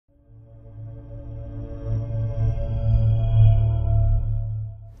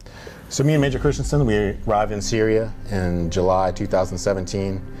So me and Major Christensen, we arrived in Syria in July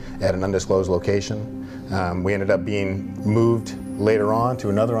 2017 at an undisclosed location. We ended up being moved later on to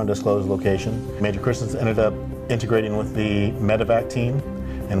another undisclosed location. Major Christensen ended up integrating with the medevac team,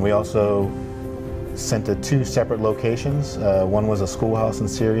 and we also sent to two separate locations. One was a schoolhouse in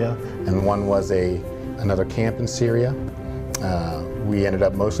Syria, and one was another camp in Syria. We ended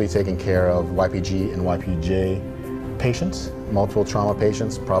up mostly taking care of YPG and YPJ patients, multiple trauma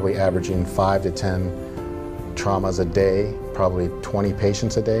patients, probably averaging 5 to 10 traumas a day, probably 20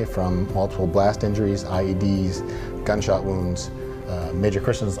 patients a day from multiple blast injuries, IEDs, gunshot wounds. Major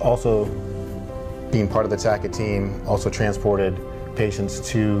Christensen also, being part of the TACA team, also transported patients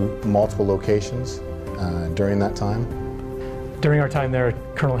to multiple locations during that time. During our time there,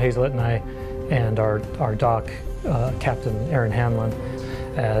 Colonel Hazlette and I and our doc, Captain Aaron Hanlon,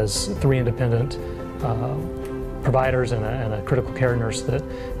 as three independent providers and a critical care nurse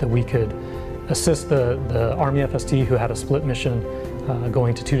that we could assist the Army FST, who had a split mission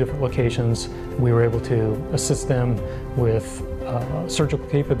going to two different locations. We were able to assist them with surgical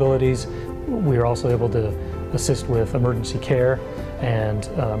capabilities. We were also able to assist with emergency care and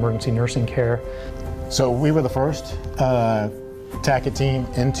emergency nursing care. So we were the first TACA team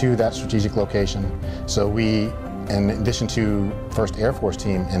into that strategic location. So we, in addition to 1st Air Force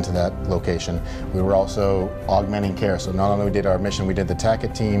team into that location, we were also augmenting care. So not only did our mission, we did the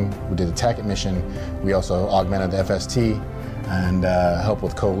TACA team, we did the TACA mission, we also augmented the FST and helped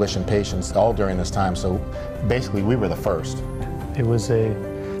with coalition patients all during this time. So basically we were the first. It was a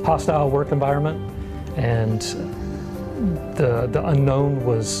hostile work environment, and the unknown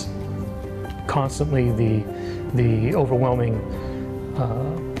was constantly the overwhelming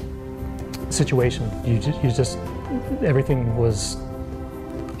situation. You just everything was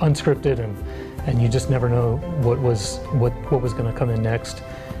unscripted, and you just never know what was going to come in next.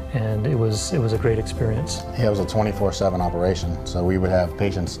 And it was a great experience. Yeah, it was a 24/7 operation, so we would have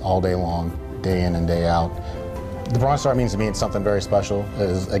patients all day long, day in and day out. The Bronze Star means to me it's something very special. It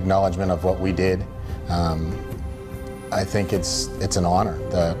is acknowledgement of what we did. I think it's an honor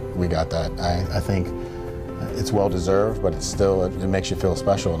that we got that. I think it's well deserved, but it makes you feel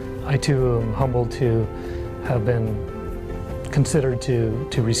special. I too am humbled to have been considered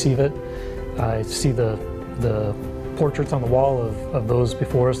to receive it. I see the portraits on the wall of those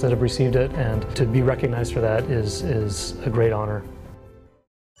before us that have received it, and to be recognized for that is a great honor.